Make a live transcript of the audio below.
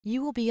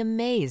You will be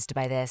amazed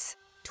by this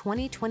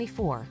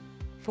 2024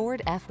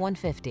 Ford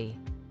F-150.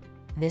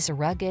 This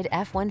rugged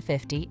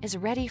F-150 is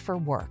ready for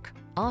work,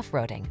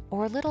 off-roading,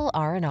 or a little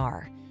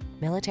R&R.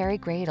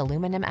 Military-grade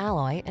aluminum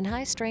alloy and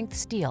high-strength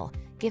steel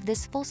give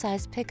this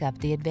full-size pickup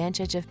the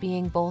advantage of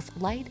being both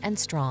light and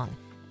strong,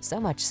 so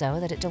much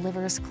so that it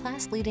delivers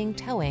class-leading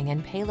towing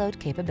and payload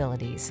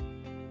capabilities.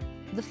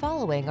 The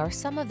following are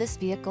some of this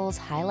vehicle's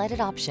highlighted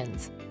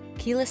options: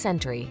 keyless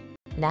entry,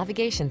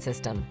 navigation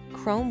system,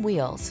 chrome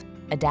wheels,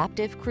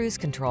 adaptive cruise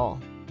control,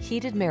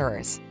 heated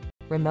mirrors,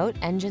 remote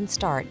engine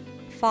start,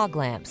 fog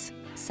lamps,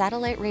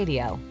 satellite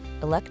radio,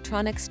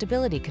 electronic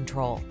stability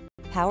control,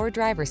 power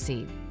driver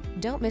seat.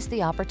 Don't miss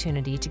the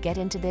opportunity to get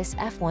into this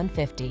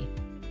F-150,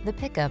 the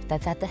pickup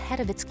that's at the head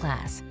of its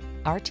class.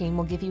 Our team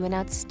will give you an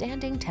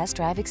outstanding test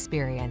drive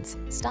experience.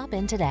 Stop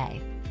in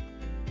today.